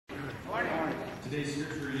Today's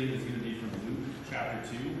scripture reading is going to be from Luke chapter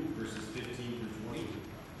 2, verses 15 through 20.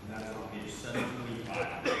 And that is on page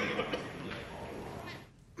 725.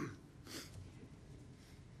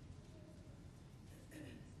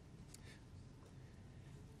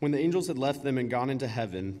 When the angels had left them and gone into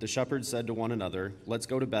heaven, the shepherds said to one another, "Let's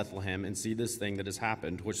go to Bethlehem and see this thing that has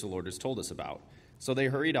happened, which the Lord has told us about." So they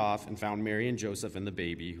hurried off and found Mary and Joseph and the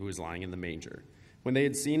baby, who was lying in the manger. When they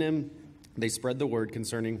had seen him, they spread the word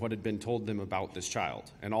concerning what had been told them about this child,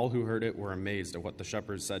 and all who heard it were amazed at what the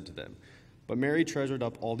shepherds said to them. But Mary treasured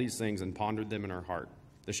up all these things and pondered them in her heart.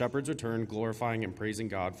 The shepherds returned, glorifying and praising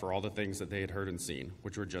God for all the things that they had heard and seen,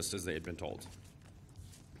 which were just as they had been told.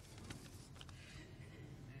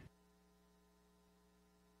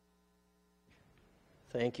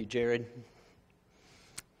 Thank you, Jared.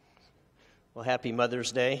 Well, happy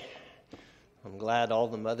Mother's Day. I'm glad all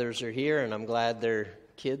the mothers are here, and I'm glad their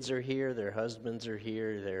kids are here, their husbands are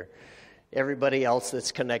here, everybody else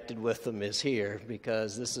that's connected with them is here,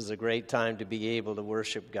 because this is a great time to be able to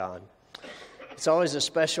worship God. It's always a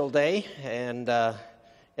special day, and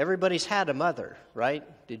everybody's had a mother, right?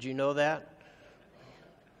 Did you know that?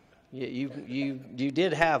 You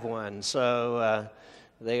did have one, so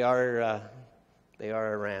they are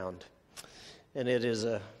around. And it is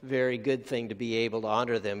a very good thing to be able to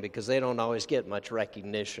honor them, because they don't always get much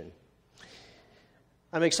recognition.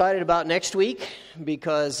 I'm excited about next week,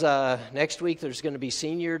 because next week there's going to be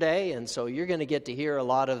Senior Day, and so you're going to get to hear a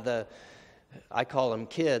lot of I call them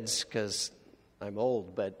kids because I'm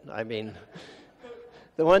old, but I mean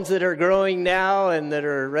the ones that are growing now and that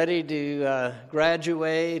are ready to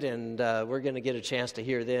graduate, and we're going to get a chance to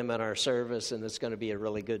hear them in our service, and it's going to be a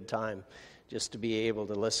really good time just to be able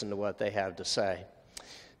to listen to what they have to say.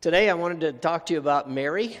 Today I wanted to talk to you about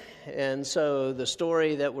Mary, and so the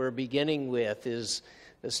story that we're beginning with is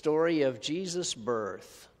the story of Jesus'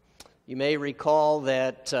 birth. You may recall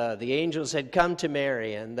that the angels had come to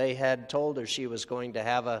Mary, and they had told her she was going to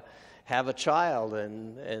have a child,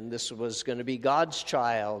 and this was going to be God's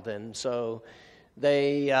child, and so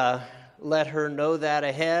they let her know that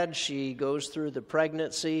ahead. She goes through the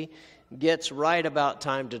pregnancy, gets right about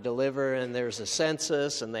time to deliver, and there's a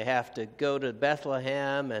census, and they have to go to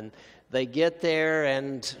Bethlehem, and they get there,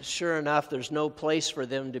 and sure enough, there's no place for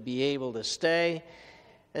them to be able to stay.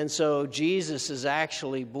 And so Jesus is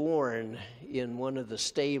actually born in one of the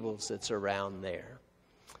stables that's around there.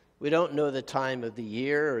 We don't know the time of the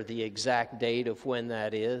year or the exact date of when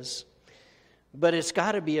that is, but it's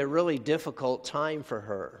got to be a really difficult time for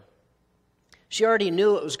her. She already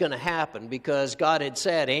knew it was going to happen, because God had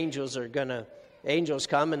said angels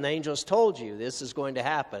come, and the angels told you this is going to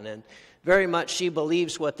happen. And very much she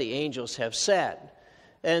believes what the angels have said.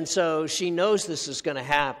 And so she knows this is going to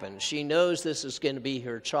happen. She knows this is going to be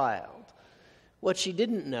her child. What she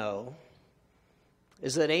didn't know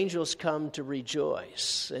is that angels come to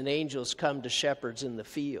rejoice, and angels come to shepherds in the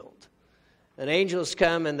field. And angels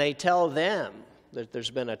come and they tell them that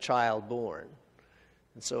there's been a child born.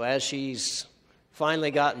 And so as she's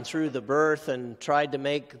finally gotten through the birth and tried to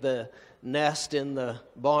make the nest in the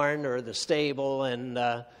barn or the stable, and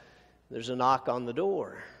there's a knock on the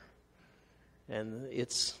door. And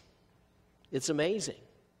it's amazing,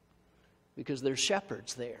 because there's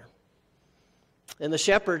shepherds there. And the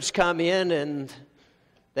shepherds come in, and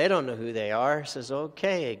they don't know who they are. Says,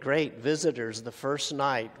 okay, great, visitors the first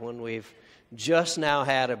night when we've just now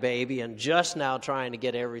had a baby and just now trying to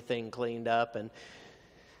get everything cleaned up.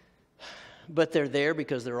 But they're there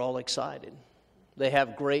because they're all excited. They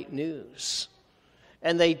have great news.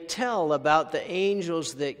 And they tell about the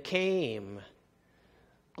angels that came.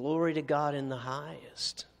 Glory to God in the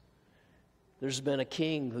highest. There's been a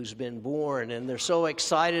king who's been born, and they're so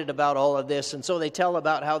excited about all of this. And so they tell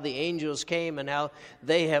about how the angels came and how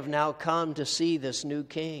they have now come to see this new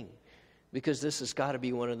king, because this has got to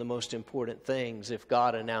be one of the most important things if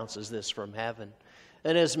God announces this from heaven.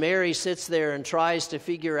 And as Mary sits there and tries to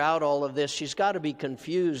figure out all of this, she's got to be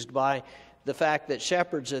confused by the fact that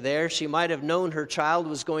shepherds are there. She might have known her child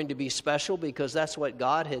was going to be special, because that's what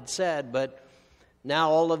God had said, but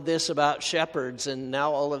now all of this about shepherds, and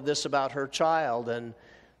now all of this about her child, and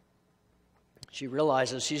she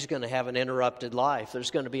realizes she's going to have an interrupted life.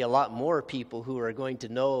 There's going to be a lot more people who are going to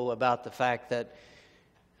know about the fact that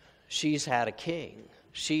she's had a king,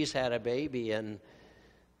 she's had a baby, and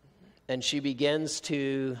she begins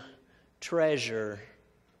to treasure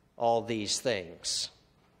all these things.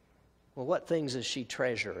 Well, what things is she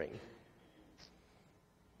treasuring?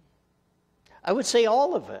 I would say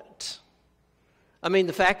all of it. I mean,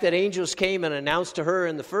 the fact that angels came and announced to her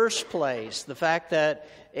in the first place, the fact that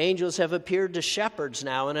angels have appeared to shepherds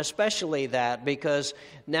now, and especially that, because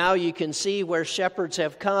now you can see where shepherds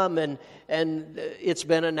have come and it's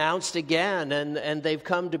been announced again, and they've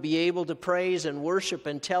come to be able to praise and worship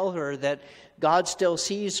and tell her that God still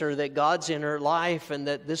sees her, that God's in her life, and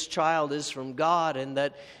that this child is from God, and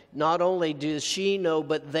that not only does she know,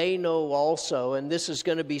 but they know also, and this is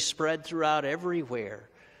going to be spread throughout everywhere.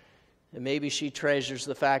 And maybe she treasures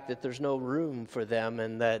the fact that there's no room for them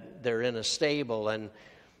and that they're in a stable. And,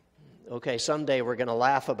 okay, someday we're going to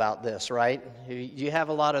laugh about this, right? You have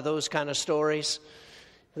a lot of those kind of stories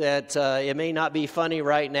that it may not be funny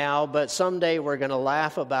right now, but someday we're going to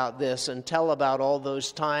laugh about this and tell about all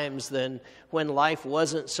those times then when life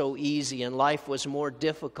wasn't so easy and life was more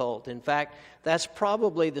difficult. In fact, that's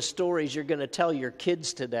probably the stories you're going to tell your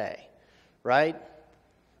kids today, right?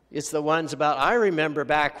 It's the ones about, I remember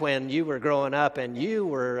back when you were growing up and you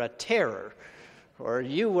were a terror. Or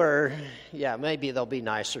you were, yeah, maybe they'll be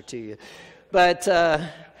nicer to you. But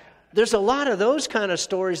there's a lot of those kind of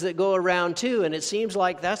stories that go around too. And it seems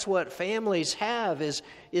like that's what families have is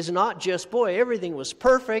not just, boy, everything was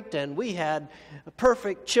perfect and we had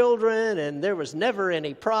perfect children and there was never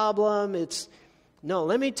any problem. No,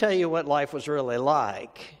 let me tell you what life was really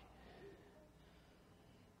like.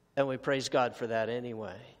 And we praise God for that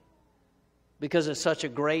anyway. Because it's such a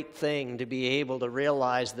great thing to be able to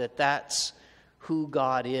realize that that's who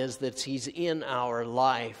God is, that He's in our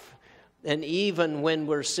life. And even when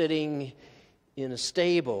we're sitting in a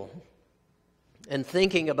stable and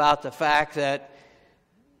thinking about the fact that,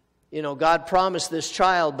 God promised this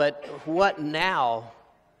child, but what now?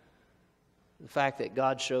 The fact that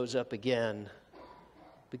God shows up again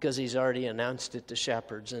because He's already announced it to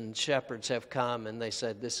shepherds, and shepherds have come and they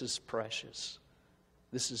said, this is precious.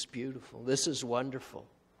 This is beautiful. This is wonderful.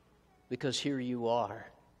 Because here you are.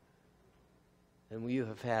 And you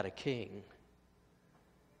have had a king.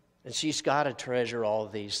 And she's got to treasure all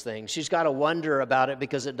of these things. She's got to wonder about it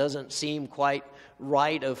because it doesn't seem quite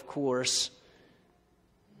right, of course.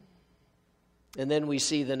 And then we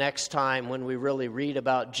see the next time when we really read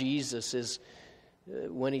about Jesus is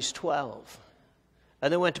when He's 12.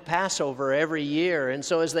 And they went to Passover every year. And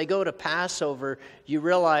so as they go to Passover, you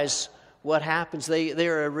realize what happens.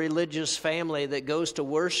 They're a religious family that goes to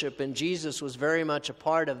worship, and Jesus was very much a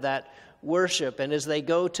part of that worship. And as they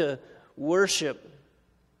go to worship,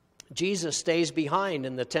 Jesus stays behind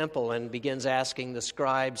in the temple and begins asking the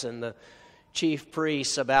scribes and the chief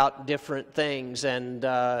priests about different things. And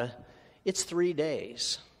it's 3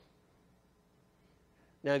 days.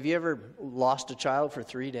 Now, have you ever lost a child for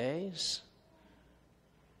 3 days?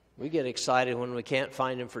 We get excited when we can't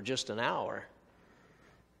find him for just an hour.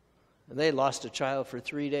 And they lost a child for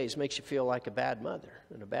 3 days. Makes you feel like a bad mother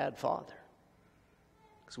and a bad father.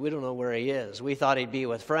 Because we don't know where he is. We thought he'd be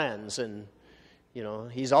with friends. And,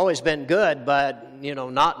 he's always been good, but,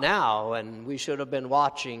 not now. And we should have been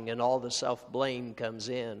watching. And all the self-blame comes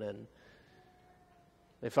in. And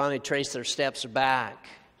they finally trace their steps back.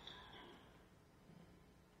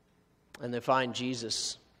 And they find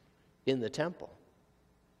Jesus in the temple.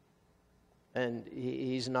 And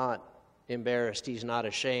he's not embarrassed. He's not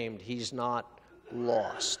ashamed. He's not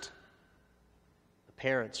lost. The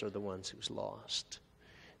parents are the ones who's lost.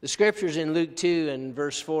 The scripture's in Luke 2 and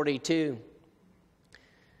verse 42.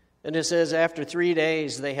 And it says, after 3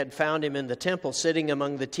 days they had found him in the temple, sitting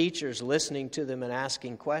among the teachers, listening to them and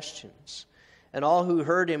asking questions. And all who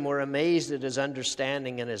heard him were amazed at his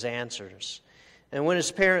understanding and his answers. And when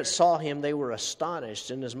his parents saw him, they were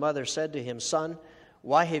astonished. And his mother said to him, Son,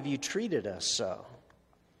 why have you treated us so?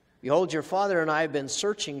 Behold, your father and I have been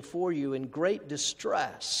searching for you in great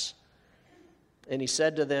distress. And he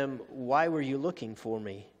said to them, why were you looking for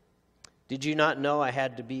me? Did you not know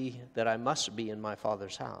that I must be in my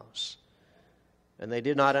Father's house? And they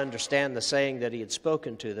did not understand the saying that he had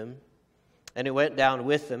spoken to them. And he went down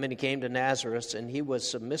with them, and he came to Nazareth, and he was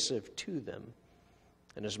submissive to them.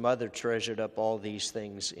 And his mother treasured up all these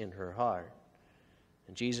things in her heart.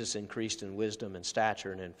 And Jesus increased in wisdom and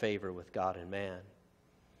stature and in favor with God and man.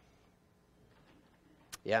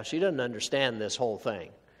 Yeah, she doesn't understand this whole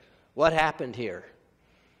thing. What happened here?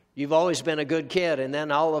 You've always been a good kid, and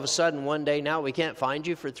then all of a sudden one day now we can't find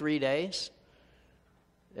you for 3 days?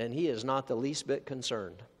 And he is not the least bit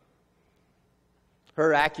concerned.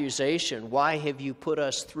 Her accusation, why have you put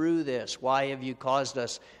us through this? Why have you caused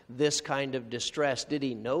us this kind of distress? Did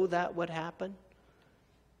he know that would happen?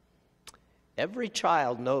 Every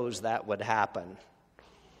child knows that would happen.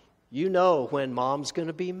 You know when mom's going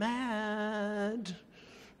to be mad,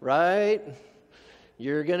 right?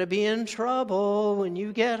 You're going to be in trouble when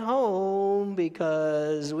you get home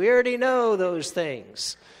because we already know those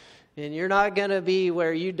things. And you're not going to be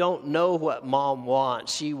where you don't know what Mom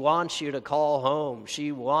wants. She wants you to call home.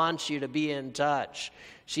 She wants you to be in touch.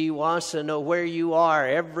 She wants to know where you are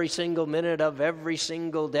every single minute of every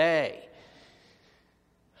single day.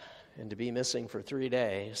 And to be missing for 3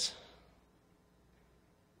 days.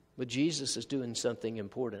 But Jesus is doing something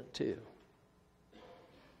important too.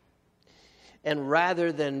 And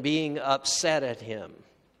rather than being upset at him,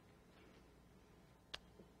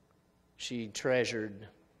 she treasured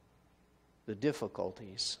the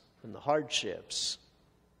difficulties and the hardships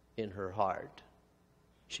in her heart.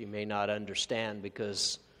 She may not understand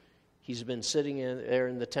because he's been sitting there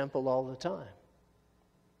in the temple all the time.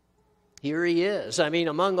 Here he is. I mean,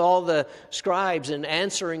 among all the scribes and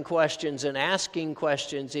answering questions and asking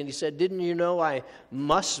questions. And he said, "Didn't you know I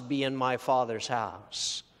must be in my Father's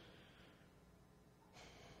house?"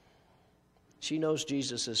 She knows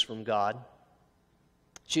Jesus is from God.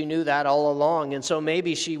 She knew that all along. And so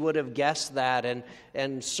maybe she would have guessed that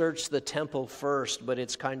and searched the temple first, but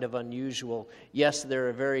it's kind of unusual. Yes, they're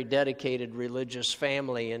a very dedicated religious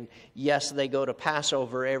family. And yes, they go to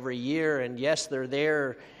Passover every year. And yes, they're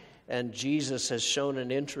there. And Jesus has shown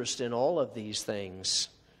an interest in all of these things.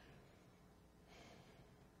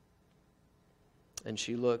 And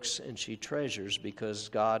she looks and she treasures because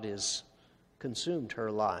God has consumed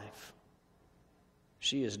her life.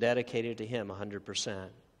 She is dedicated to Him 100%.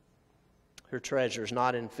 Her treasure is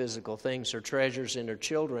not in physical things. Her treasure is in her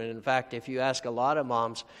children. In fact, if you ask a lot of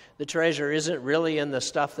moms, the treasure isn't really in the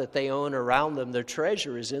stuff that they own around them. Their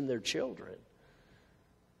treasure is in their children.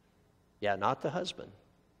 Yeah, not the husband.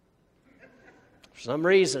 For some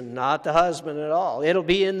reason, not the husband at all. It'll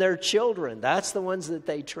be in their children. That's the ones that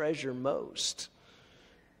they treasure most.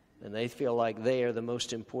 And they feel like they are the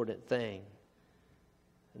most important thing.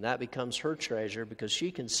 And that becomes her treasure because she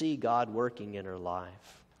can see God working in her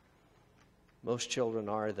life. Most children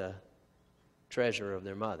are the treasure of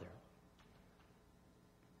their mother.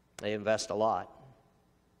 They invest a lot.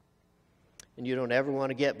 And you don't ever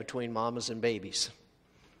want to get between mamas and babies.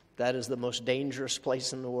 That is the most dangerous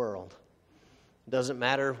place in the world. It doesn't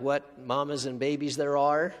matter what mamas and babies there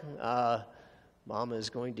are. Mama is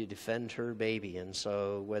going to defend her baby. And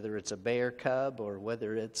so whether it's a bear cub or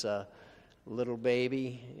whether it's a little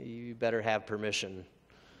baby, you better have permission.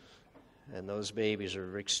 And those babies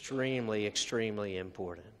are extremely, extremely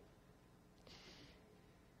important.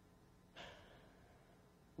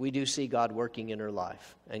 We do see God working in her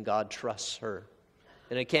life, and God trusts her.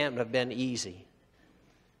 And it can't have been easy.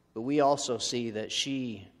 But we also see that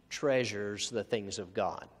she treasures the things of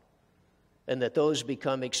God, and that those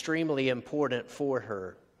become extremely important for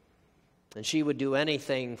her. And she would do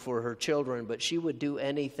anything for her children, but she would do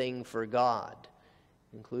anything for God,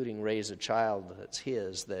 including raise a child that's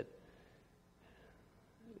his that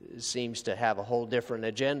seems to have a whole different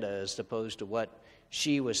agenda as opposed to what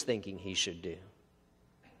she was thinking he should do.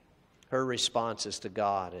 Her response is to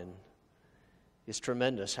God, and it's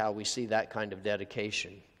tremendous how we see that kind of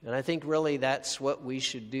dedication. And I think really that's what we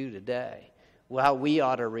should do today. How we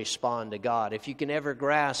ought to respond to God. If you can ever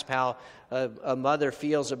grasp how a mother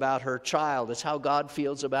feels about her child, it's how God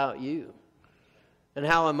feels about you. And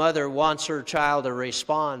how a mother wants her child to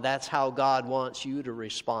respond, that's how God wants you to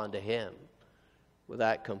respond to Him. With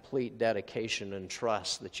that complete dedication and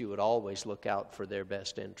trust that you would always look out for their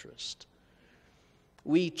best interest.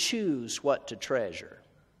 We choose what to treasure,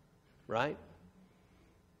 right?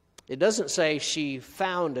 It doesn't say she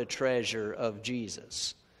found a treasure of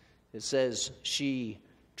Jesus. It says she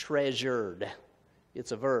treasured.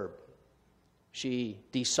 It's a verb. She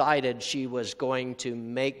decided she was going to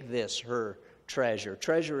make this her treasure.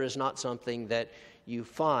 Treasure is not something that you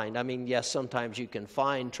find. I mean, yes, sometimes you can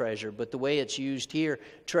find treasure, but the way it's used here,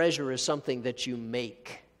 treasure is something that you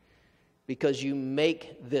make. Because you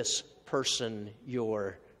make this person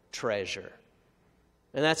your treasure.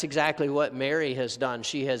 And that's exactly what Mary has done.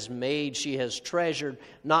 She has treasured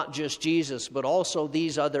not just Jesus, but also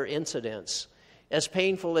these other incidents. As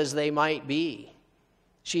painful as they might be,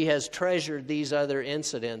 she has treasured these other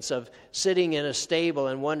incidents of sitting in a stable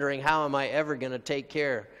and wondering, how am I ever going to take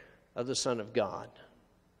care of the Son of God?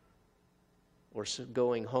 Or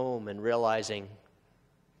going home and realizing,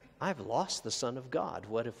 I've lost the Son of God.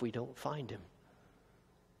 What if we don't find Him?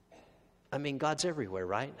 I mean, God's everywhere,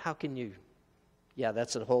 right? How can you... Yeah,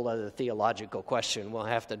 that's a whole other theological question. We'll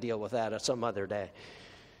have to deal with that some other day.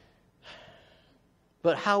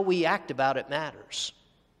 But how we act about it matters.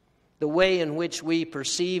 The way in which we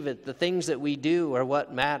perceive it, the things that we do are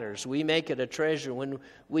what matters. We make it a treasure when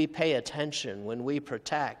we pay attention, when we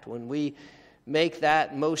protect, when we make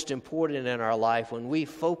that most important in our life, when we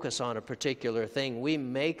focus on a particular thing, we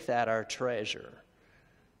make that our treasure.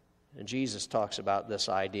 And Jesus talks about this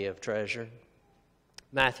idea of treasure.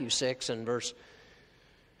 Matthew 6 and verse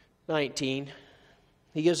 19,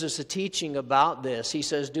 he gives us a teaching about this. He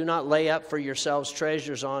says, "Do not lay up for yourselves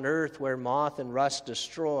treasures on earth where moth and rust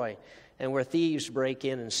destroy and where thieves break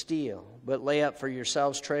in and steal, but lay up for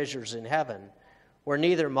yourselves treasures in heaven where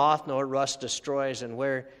neither moth nor rust destroys and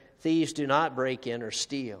where thieves do not break in or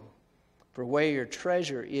steal. For where your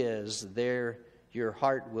treasure is, there your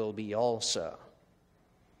heart will be also."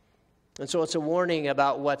 And so it's a warning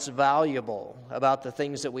about what's valuable, about the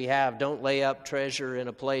things that we have. Don't lay up treasure in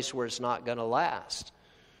a place where it's not going to last.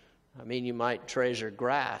 I mean, you might treasure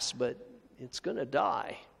grass, but it's going to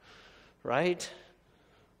die, right?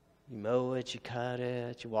 You mow it, you cut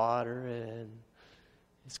it, you water it.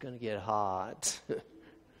 It's going to get hot.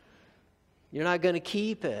 You're not going to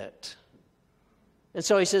keep it. And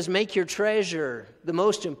so he says, make your treasure the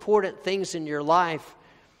most important things in your life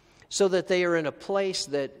so that they are in a place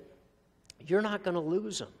that you're not going to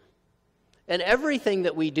lose them. And everything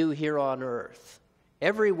that we do here on earth,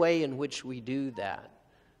 every way in which we do that,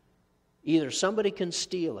 either somebody can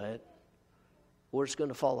steal it or it's going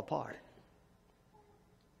to fall apart.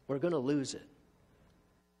 We're going to lose it.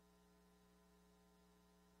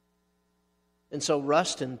 And so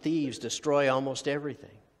rust and thieves destroy almost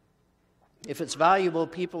everything. If it's valuable,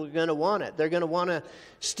 people are going to want it. They're going to want to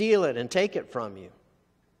steal it and take it from you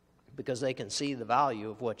because they can see the value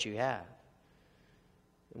of what you have.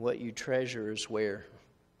 And what you treasure is where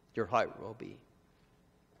your heart will be.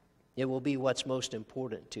 It will be what's most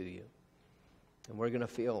important to you. And we're going to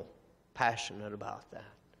feel passionate about that.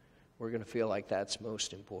 We're going to feel like that's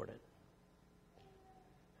most important.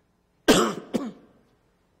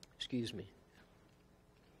 Excuse me.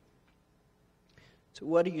 So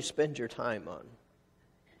what do you spend your time on?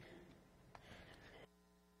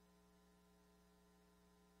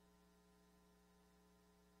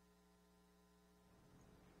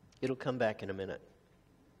 It'll come back in a minute.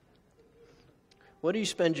 What do you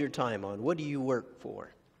spend your time on? What do you work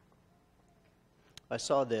for? I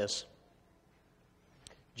saw this.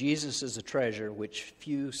 Jesus is a treasure which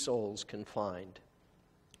few souls can find,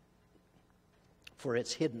 for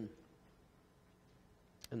it's hidden.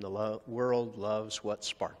 And the world loves what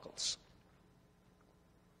sparkles.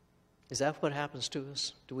 Is that what happens to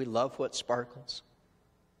us? Do we love what sparkles?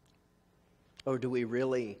 Or do we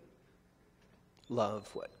really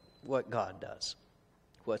love what God does?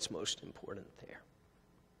 What's most important there?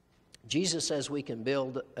 Jesus says we can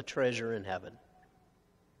build a treasure in heaven.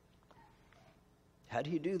 How do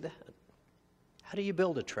you do that? How do you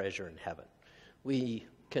build a treasure in heaven? We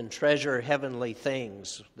can treasure heavenly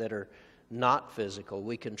things that are not physical.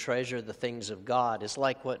 We can treasure the things of God. It's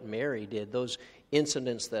like what Mary did, those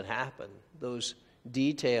incidents that happen, those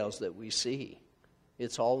details that we see.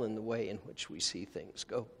 It's all in the way in which we see things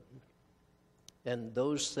go. And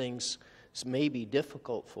those things may be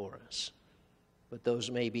difficult for us, but those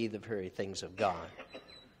may be the very things of God.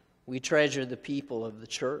 We treasure the people of the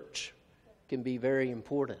church. It can be very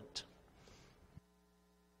important.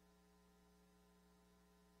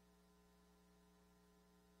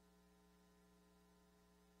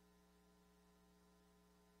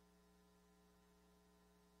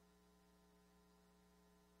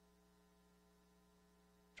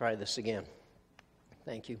 Try this again.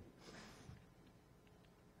 Thank you.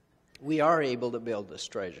 We are able to build this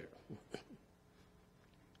treasure.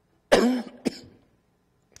 And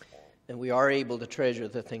we are able to treasure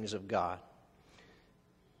the things of God.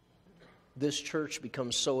 This church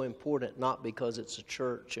becomes so important not because it's a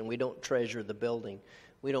church and we don't treasure the building.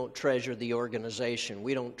 We don't treasure the organization.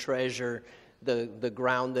 We don't treasure the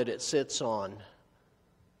ground that it sits on.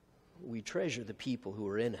 We treasure the people who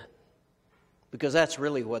are in it. Because that's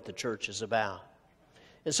really what the church is about.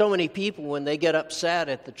 And so many people, when they get upset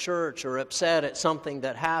at the church or upset at something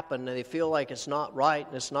that happened and they feel like it's not right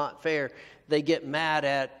and it's not fair, they get mad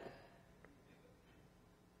at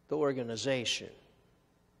the organization.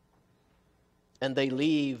 And they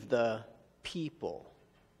leave the people.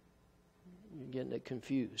 You're getting it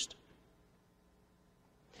confused.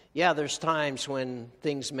 Yeah, there's times when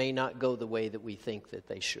things may not go the way that we think that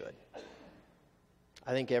they should.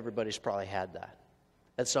 I think everybody's probably had that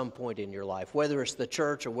at some point in your life, whether it's the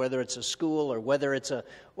church or whether it's a school or whether it's an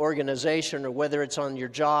organization or whether it's on your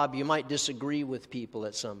job. You might disagree with people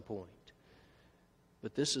at some point.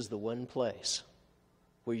 But this is the one place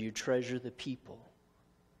where you treasure the people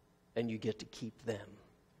and you get to keep them.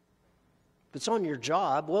 If it's on your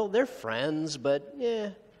job, well, they're friends, but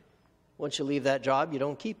once you leave that job, you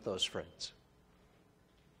don't keep those friends.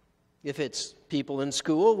 If it's people in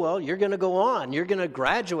school, well, you're going to go on. You're going to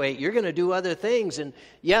graduate. You're going to do other things. And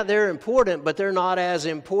yeah, they're important, but they're not as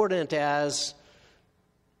important as,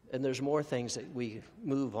 and there's more things that we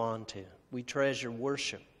move on to. We treasure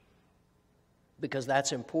worship because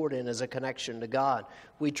that's important as a connection to God.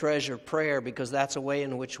 We treasure prayer because that's a way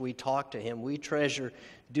in which we talk to Him. We treasure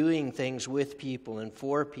doing things with people and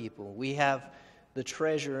for people. We have the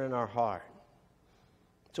treasure in our heart.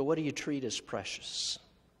 So what do you treat as precious?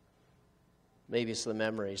 Maybe it's the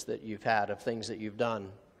memories that you've had of things that you've done.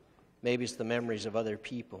 Maybe it's the memories of other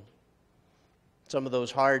people. Some of those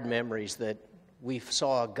hard memories that we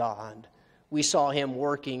saw God. We saw Him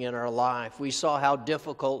working in our life. We saw how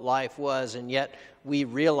difficult life was, and yet we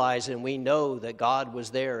realize and we know that God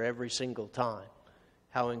was there every single time.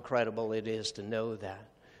 How incredible it is to know that.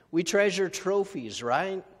 We treasure trophies,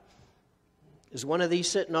 right? Is one of these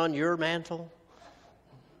sitting on your mantle?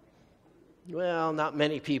 Well, not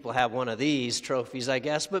many people have one of these trophies, I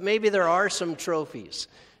guess, but maybe there are some trophies.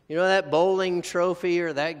 You know, that bowling trophy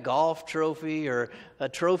or that golf trophy or a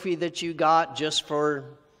trophy that you got just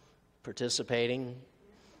for participating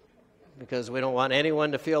because we don't want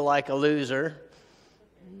anyone to feel like a loser.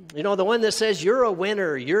 You know, the one that says you're a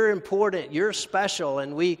winner, you're important, you're special,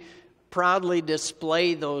 and we proudly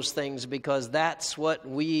display those things because that's what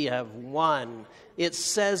we have won. It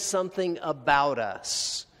says something about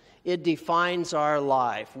us. It defines our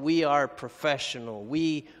life. We are professional.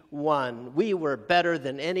 We won. We were better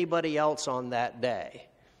than anybody else on that day.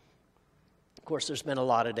 Of course, there's been a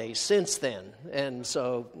lot of days since then. And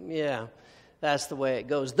so, yeah, that's the way it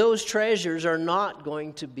goes. Those treasures are not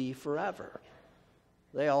going to be forever.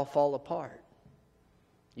 They all fall apart.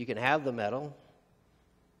 You can have the medal.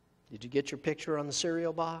 Did you get your picture on the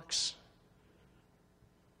cereal box?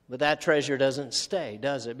 But that treasure doesn't stay,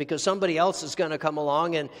 does it? Because somebody else is going to come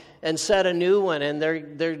along and set a new one, and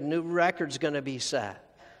their new record's going to be set.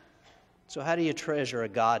 So how do you treasure a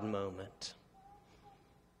God moment?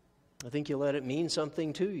 I think you let it mean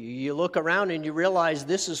something to you. You look around and you realize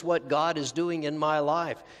this is what God is doing in my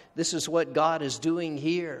life. This is what God is doing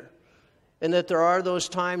here. And that there are those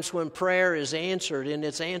times when prayer is answered, and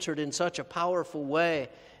it's answered in such a powerful way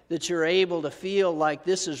that you're able to feel like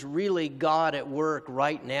this is really God at work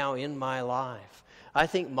right now in my life. I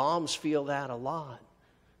think moms feel that a lot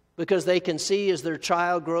because they can see as their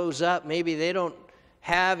child grows up, maybe they don't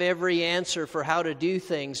have every answer for how to do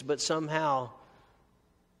things, but somehow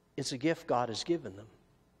it's a gift God has given them.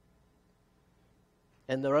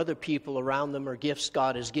 And there are other people around them are gifts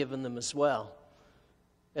God has given them as well.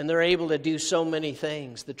 And they're able to do so many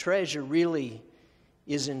things. The treasure really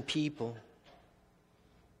is in people.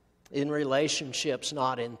 In relationships,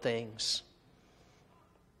 not in things.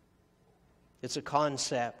 It's a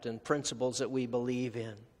concept and principles that we believe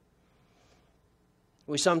in.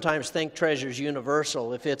 We sometimes think treasure's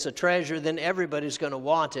universal. If it's a treasure, then everybody's going to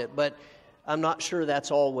want it, but I'm not sure that's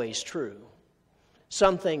always true.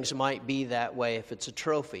 Some things might be that way if it's a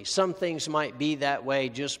trophy. Some things might be that way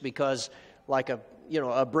just because, like a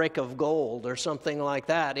brick of gold or something like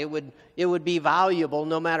that. It would be valuable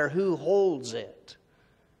no matter who holds it.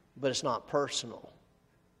 But it's not personal.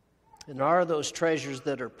 And there are those treasures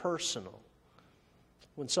that are personal.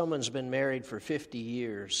 When someone's been married for 50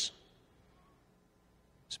 years,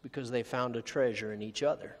 it's because they found a treasure in each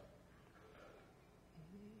other.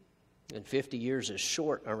 And 50 years is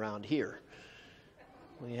short around here.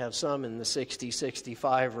 We have some in the 60,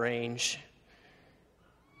 65 range.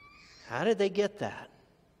 How did they get that?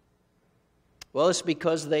 Well, it's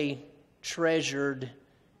because they treasured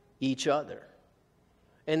each other.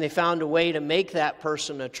 And they found a way to make that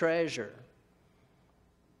person a treasure.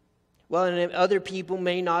 Well, and other people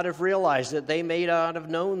may not have realized that. They may not have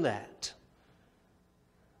known that.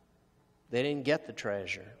 They didn't get the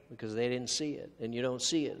treasure because they didn't see it. And you don't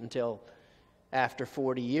see it until after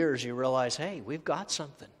 40 years you realize, hey, we've got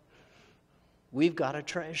something. We've got a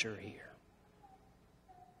treasure here.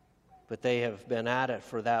 But they have been at it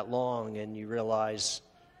for that long, and you realize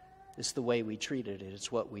it's the way we treated it.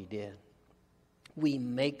 It's what we did. We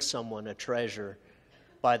make someone a treasure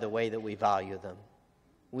by the way that we value them.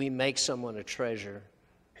 We make someone a treasure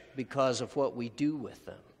because of what we do with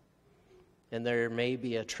them. And there may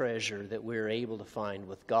be a treasure that we're able to find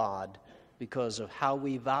with God because of how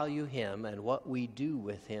we value Him and what we do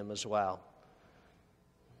with Him as well.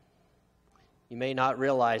 You may not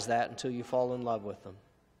realize that until you fall in love with them.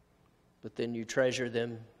 But then you treasure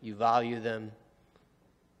them, you value them,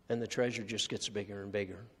 and the treasure just gets bigger and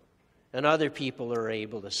bigger. And other people are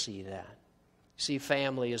able to see that. See,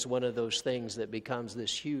 family is one of those things that becomes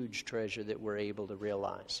this huge treasure that we're able to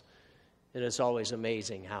realize. And it's always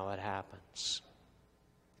amazing how it happens.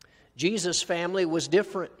 Jesus' family was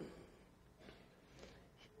different.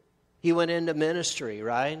 He went into ministry,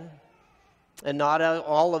 right? And not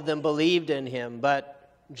all of them believed in him, but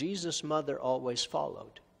Jesus' mother always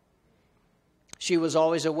followed. She was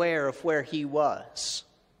always aware of where he was.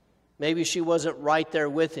 Maybe she wasn't right there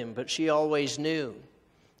with him, but she always knew.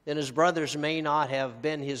 And his brothers may not have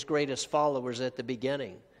been his greatest followers at the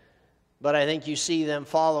beginning, but I think you see them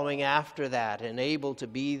following after that and able to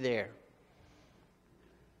be there.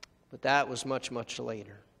 But that was much, much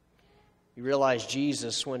later. You realize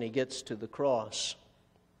Jesus, when he gets to the cross,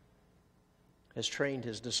 has trained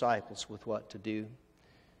his disciples with what to do.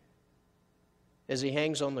 As he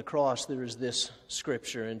hangs on the cross, there is this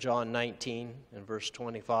scripture in John 19 and verse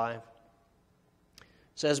 25. It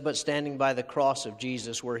says, "But standing by the cross of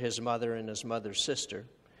Jesus were his mother and his mother's sister,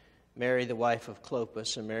 Mary the wife of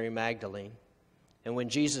Clopas and Mary Magdalene. And when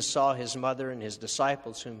Jesus saw his mother and his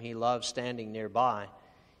disciples whom he loved standing nearby,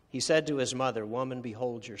 he said to his mother, 'Woman,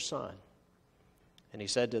 behold your son.' And he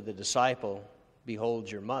said to the disciple,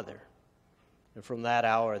 'Behold your mother.' And from that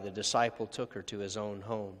hour the disciple took her to his own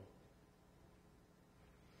home."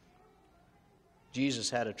 Jesus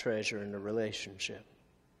had a treasure in the relationship.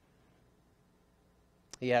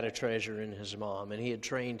 He had a treasure in his mom, and he had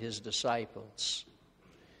trained his disciples.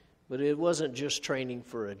 But it wasn't just training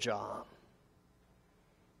for a job.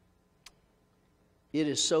 It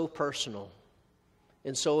is so personal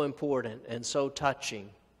and so important and so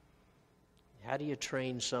touching. How do you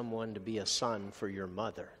train someone to be a son for your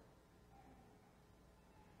mother?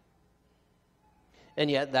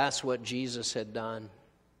 And yet that's what Jesus had done.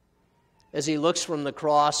 As he looks from the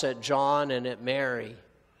cross at John and at Mary,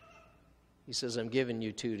 he says, "I'm giving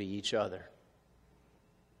you two to each other."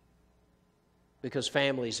 Because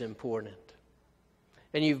family's important.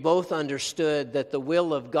 And you've both understood that the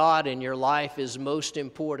will of God in your life is most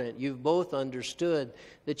important. You've both understood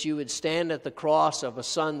that you would stand at the cross of a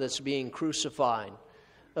son that's being crucified,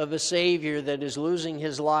 of a Savior that is losing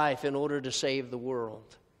his life in order to save the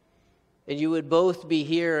world. And you would both be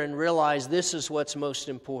here and realize this is what's most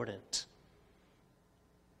important.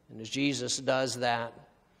 And as Jesus does that,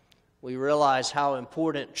 we realize how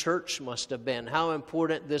important church must have been, how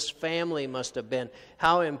important this family must have been,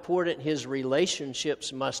 how important his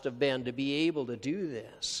relationships must have been to be able to do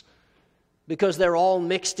this. Because they're all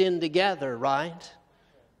mixed in together, right?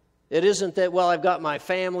 It isn't that, well, I've got my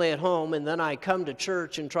family at home and then I come to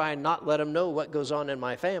church and try and not let them know what goes on in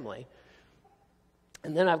my family.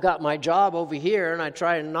 And then I've got my job over here and I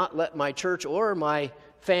try and not let my church or my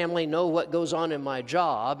family know what goes on in my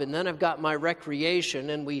job. And then I've got my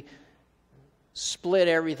recreation, and we split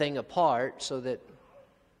everything apart so that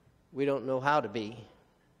we don't know how to be.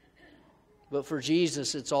 But for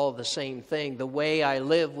Jesus, it's all the same thing. The way I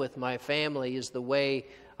live with my family is the way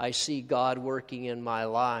I see God working in my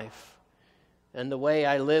life. And the way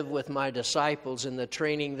I live with my disciples and the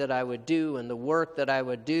training that I would do and the work that I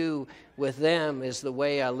would do with them is the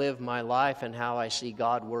way I live my life and how I see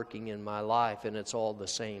God working in my life. And it's all the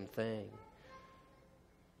same thing.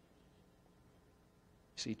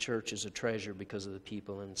 See, church is a treasure because of the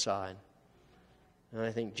people inside. And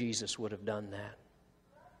I think Jesus would have done that.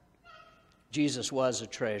 Jesus was a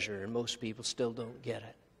treasure, and most people still don't get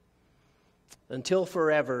it. Until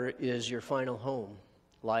forever is your final home.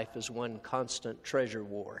 Life is one constant treasure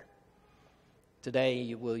war.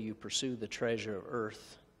 Today, will you pursue the treasure of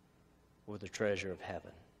earth or the treasure of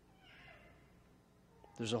heaven?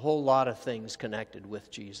 There's a whole lot of things connected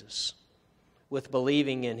with Jesus. With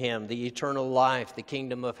believing in him, the eternal life, the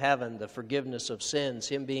kingdom of heaven, the forgiveness of sins,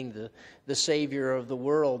 him being the Savior of the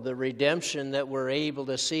world, the redemption that we're able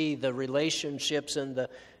to see, the relationships and the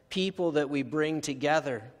people that we bring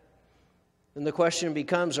together. And the question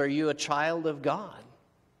becomes, are you a child of God?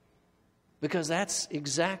 Because that's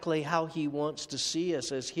exactly how he wants to see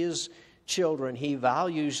us as his children. He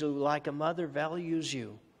values you like a mother values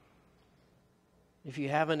you. If you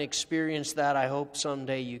haven't experienced that, I hope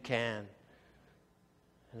someday you can.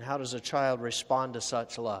 And how does a child respond to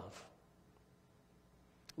such love?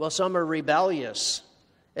 Well, some are rebellious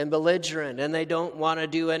and belligerent, and they don't want to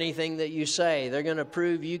do anything that you say. They're going to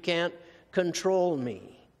prove you can't control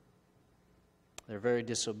me. They're very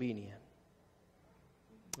disobedient.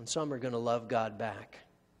 And some are going to love God back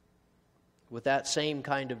with that same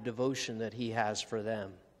kind of devotion that he has for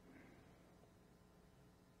them.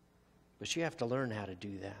 But you have to learn how to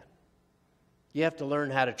do that. You have to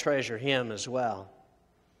learn how to treasure him as well.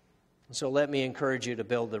 And so let me encourage you to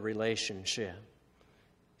build the relationship.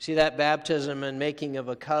 See, that baptism and making of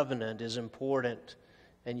a covenant is important,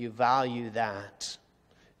 and you value that.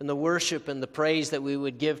 And the worship and the praise that we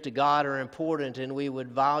would give to God are important, and we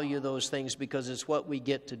would value those things because it's what we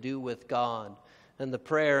get to do with God. And the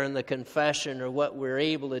prayer and the confession are what we're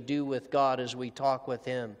able to do with God as we talk with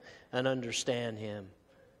Him and understand Him,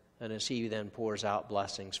 and as He then pours out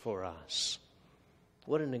blessings for us.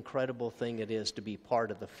 What an incredible thing it is to be part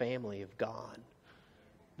of the family of God,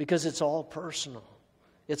 because it's all personal.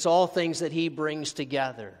 It's all things that He brings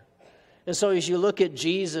together. And so as you look at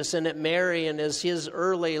Jesus and at Mary and as His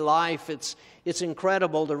early life, it's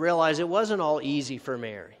incredible to realize it wasn't all easy for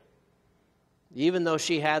Mary. Even though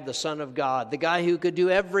she had the Son of God, the guy who could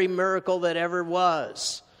do every miracle that ever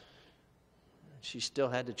was, she still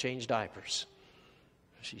had to change diapers.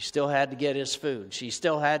 She still had to get His food. She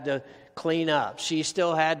still had to clean up. She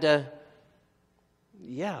still had to,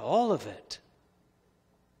 all of it.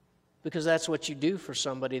 Because that's what you do for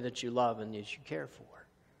somebody that you love and that you care for.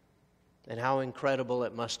 And how incredible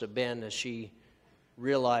it must have been as she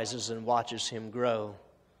realizes and watches Him grow.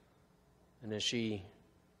 And as she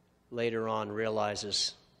later on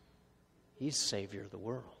realizes He's the Savior of the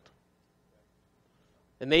world.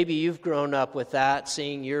 And maybe you've grown up with that,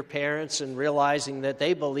 seeing your parents and realizing that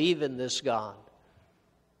they believe in this God.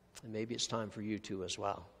 And maybe it's time for you to as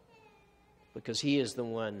well. Because He is the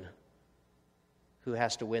one who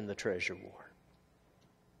has to win the treasure war.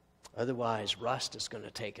 Otherwise, rust is going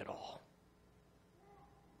to take it all.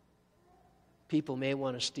 People may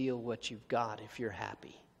want to steal what you've got if you're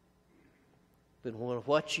happy. But when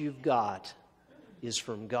what you've got is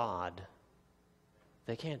from God,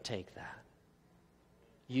 they can't take that.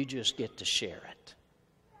 You just get to share it.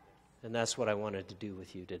 And that's what I wanted to do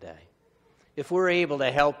with you today. If we're able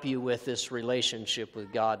to help you with this relationship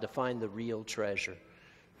with God, to find the real treasure,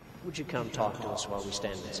 would you come talk to us while we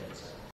stand and sing?